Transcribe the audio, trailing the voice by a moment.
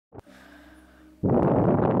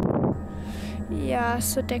Yeah,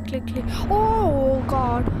 so technically, oh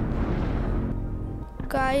god,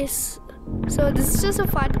 guys, so this is just a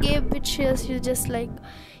fun game which is you just like,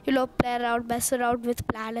 play around, mess around with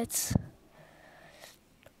planets.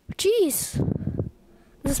 Jeez,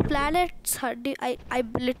 this planet's I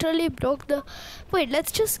literally broke the. Wait,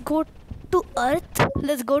 let's just go to Earth.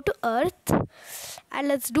 Let's go to Earth and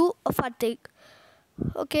let's do a fun thing.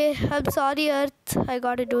 Okay, I'm sorry, Earth. I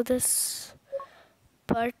gotta do this.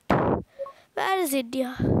 But where is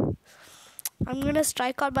India? I'm gonna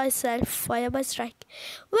strike on myself. Why am I striking?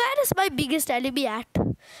 Where is my biggest enemy at?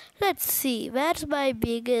 Let's see. Where's my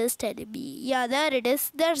biggest enemy? Yeah, there it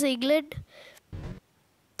is. There's England.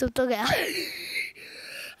 तो गया.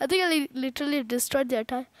 I think I literally destroyed the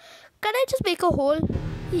entire. Can I just make a hole?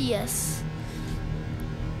 Yes.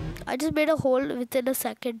 I just made a hole within a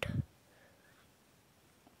second.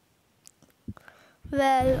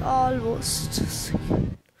 Well, almost.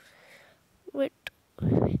 Wait.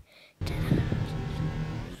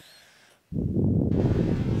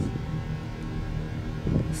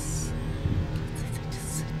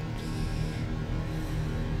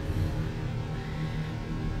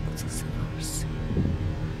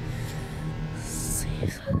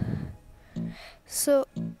 So,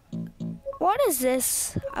 what is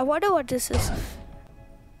this? I wonder what this is.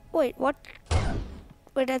 Wait, what?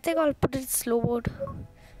 Wait, I think I'll put it in slow mode.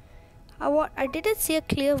 I didn't see a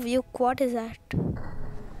clear view. What is that?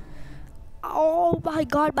 Oh my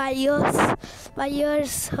god, my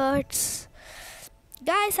ears hurts.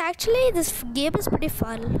 Guys, actually this game is pretty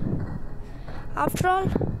fun. After all,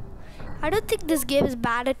 I don't think this game is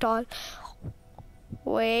bad at all.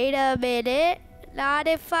 Wait a minute. Not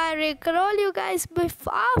if I recall you guys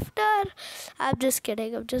after. I'm just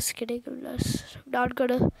kidding. I'm not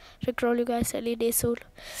gonna recall you guys any day soon.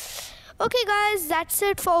 Okay, guys, that's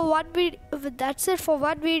it for one video.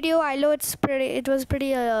 I know it was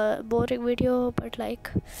pretty boring video, but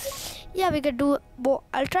like, yeah, we can do more.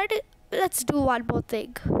 Let's do one more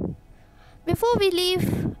thing before we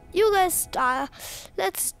leave. You guys,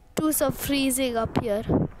 let's do some freezing up here.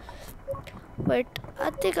 Wait,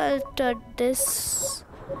 I think I'll turn this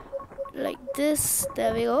like this.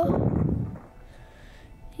 There we go.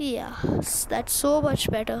 Yeah, that's so much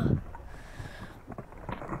better.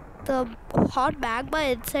 The hot magma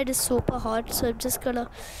inside is super hot, so I'm just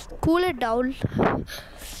gonna cool it down.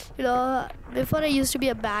 Before I used to be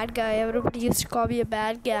a bad guy. Everybody used to call me a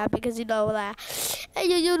bad guy because you know that.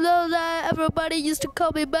 And you know that everybody used to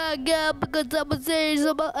call me bad guy because I'm a say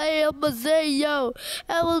yo.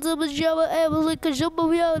 I was a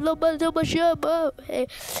Hey,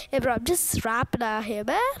 bro, I'm just rapping out here,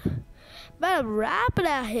 man. I'm rapping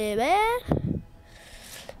out here, man.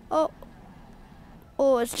 Oh,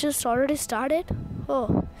 it's just already started.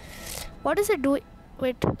 Oh, what is it doing?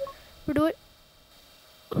 Wait, do it.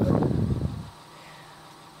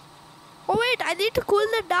 Oh wait, I need to cool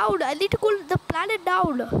that down. I need to cool the planet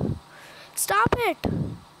down. Stop it.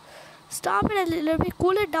 Let me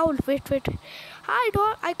cool it down. Wait.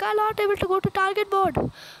 I cannot able to go to target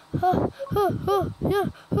mode.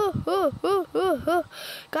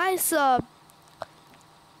 Guys,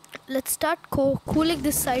 let's start cooling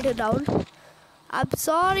this side down. I'm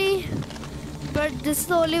sorry, but this is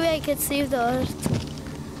the only way I can save the Earth.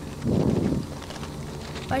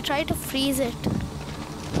 I try to freeze it.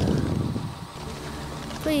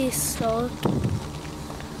 Please don't.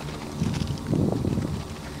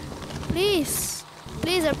 Please,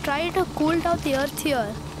 I'm trying to cool down the Earth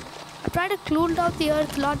here. I'm trying to cool down the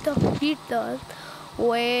Earth, not to heat the Earth.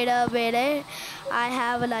 Wait a minute, I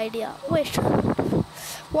have an idea. Wait,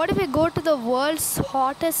 what if we go to the world's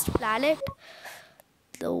hottest planet?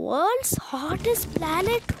 The world's hottest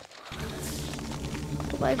planet?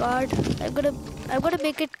 Oh my god, I'm gonna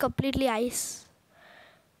make it completely ice.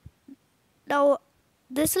 Now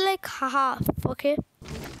this is like half, okay?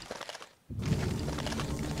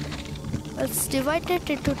 Let's divide it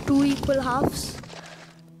into 2 equal halves.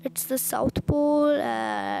 It's the South Pole,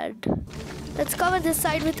 and let's cover this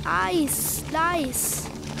side with ice. Ice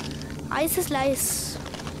is nice.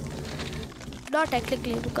 Not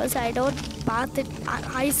technically, because I don't bath in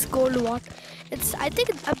ice cold water. I think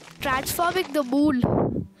I'm transforming the moon.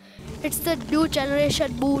 It's the new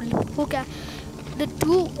generation moon. Okay,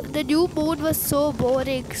 the new moon was so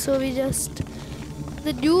boring, so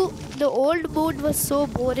the old moon was so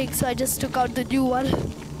boring, so I just took out the new one.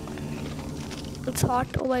 It's hot.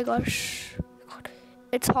 Oh my gosh,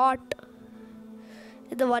 it's hot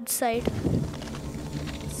in the one side.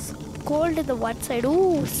 It's cold in the one side.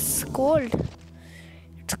 Ooh, it's cold.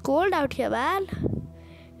 It's cold out here, man.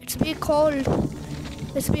 It's been cold.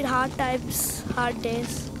 It's been hard times, hard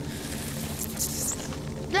days.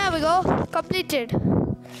 There we go. Completed.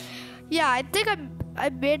 Yeah, I think I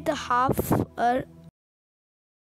made the half